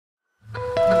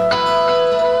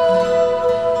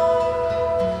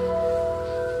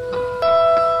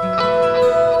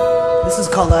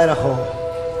called Idaho.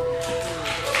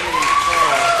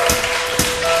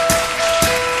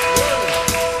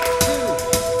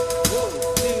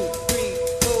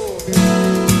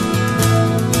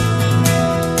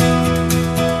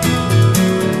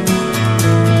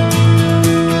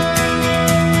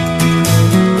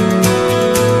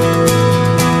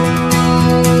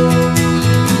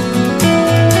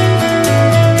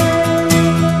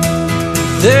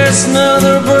 There's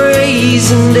another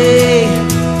brazen day.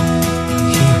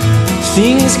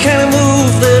 Things kinda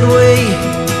move that way.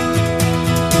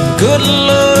 Good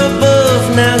Lord above,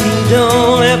 now He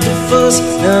don't have to fuss.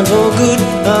 Not for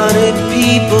good-hearted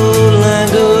people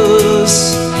like us.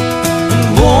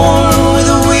 Born with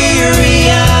a weary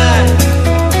eye,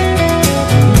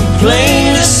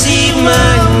 plain to see my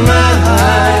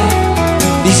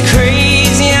these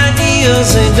crazy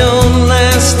ideas, they don't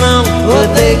last long, but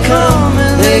they come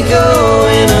and they go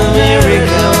in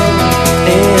America.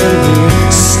 And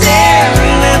we're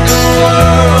staring at the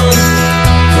world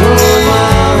from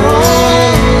our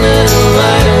own little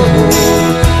Idaho.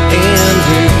 And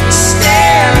we're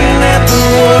staring at the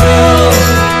world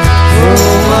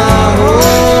from our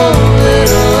own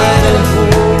little Idaho.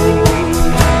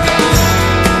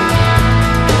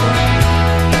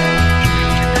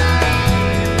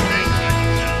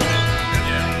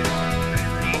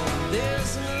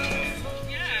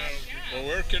 Well,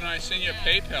 where can I send you a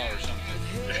PayPal or something?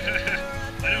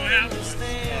 I don't have one.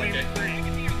 Okay.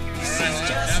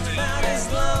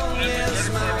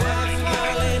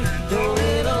 Don't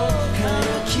it all kind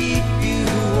of keep you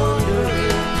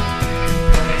wondering?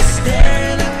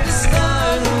 Staring at the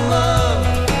stars above,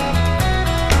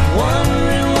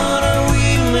 wondering what are we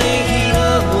making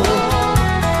of?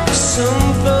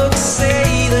 Some folks say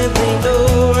that they know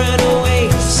right away,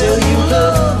 so you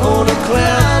love on a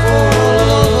cloud for a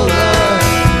lullaby.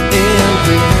 And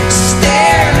we're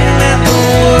staring at the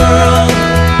world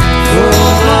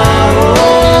from our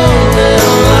own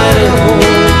little Idaho.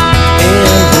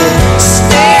 And we're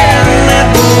staring at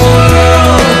the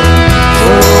world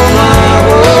from our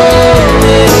own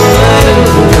little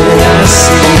Idaho. And I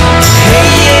say, hey,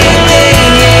 yeah, yeah,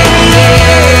 yeah, yeah.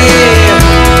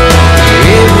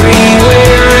 Everywhere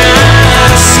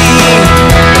I see,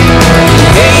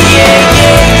 hey, yeah,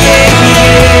 yeah, yeah,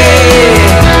 yeah.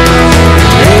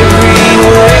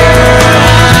 Everywhere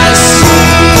I see.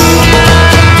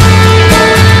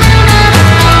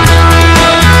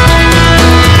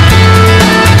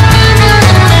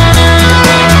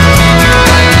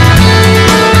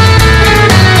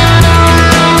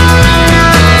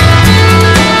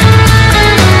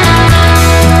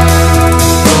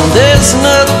 There's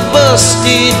another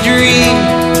busted dream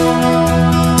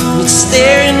that's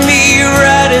staring me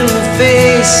right in the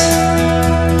face.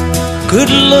 Good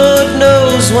Lord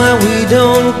knows why we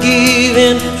don't give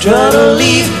in. Try to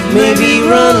leave, maybe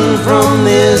run from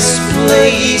this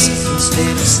place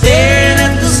instead of staring